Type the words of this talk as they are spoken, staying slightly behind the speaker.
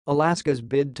Alaska's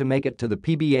bid to make it to the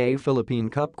PBA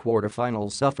Philippine Cup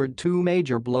quarterfinals suffered two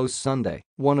major blows Sunday,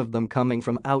 one of them coming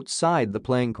from outside the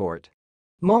playing court.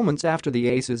 Moments after the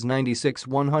Aces'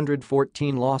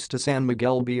 96-114 loss to San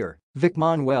Miguel Beer, Vic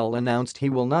Manuel announced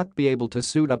he will not be able to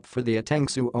suit up for the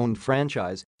Uytengsu-owned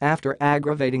franchise after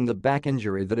aggravating the back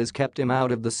injury that has kept him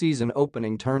out of the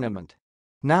season-opening tournament.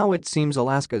 Now it seems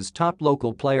Alaska's top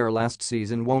local player last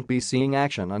season won't be seeing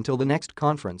action until the next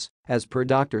conference, as per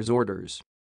doctor's orders.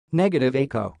 Negative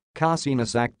echo, kasi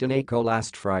nasaktan echo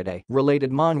last Friday,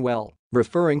 related Manuel,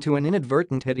 referring to an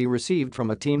inadvertent hit he received from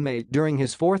a teammate during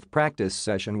his fourth practice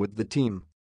session with the team.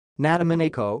 Natamaan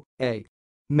echo, a.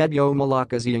 Medyo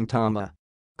malakas tama.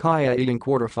 Kaya iyung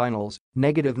quarterfinals,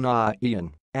 negative na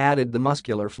iyon, added the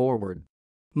muscular forward.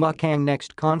 Mukhang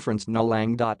next conference na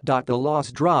lang. The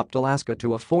loss dropped Alaska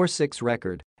to a 4-6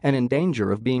 record and in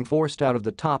danger of being forced out of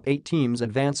the top 8 teams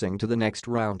advancing to the next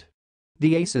round.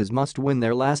 The Aces must win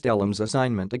their last ELIMS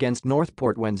assignment against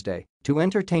Northport Wednesday to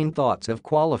entertain thoughts of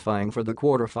qualifying for the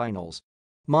quarterfinals.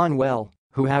 Manuel,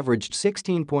 who averaged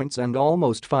 16 points and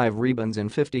almost 5 rebounds in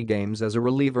 50 games as a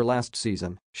reliever last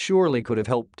season, surely could have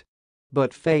helped.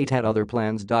 But fate had other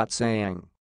plans. Saying,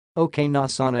 "Okay na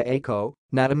sana ako,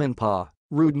 Natamaan pa,"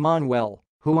 rude Manuel,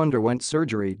 who underwent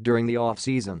surgery during the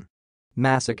off-season.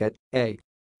 Masakit, a.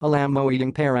 Alam mo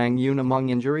iyung parang yun among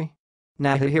injury?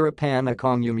 Nahihirapan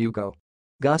akong yumuko.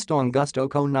 Gusto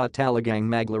ko na talagang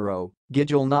maglaro,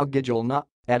 gijol na,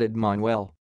 added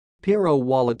Manuel. Pero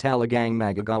wala talagang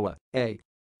magagawa, a.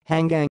 Hanggang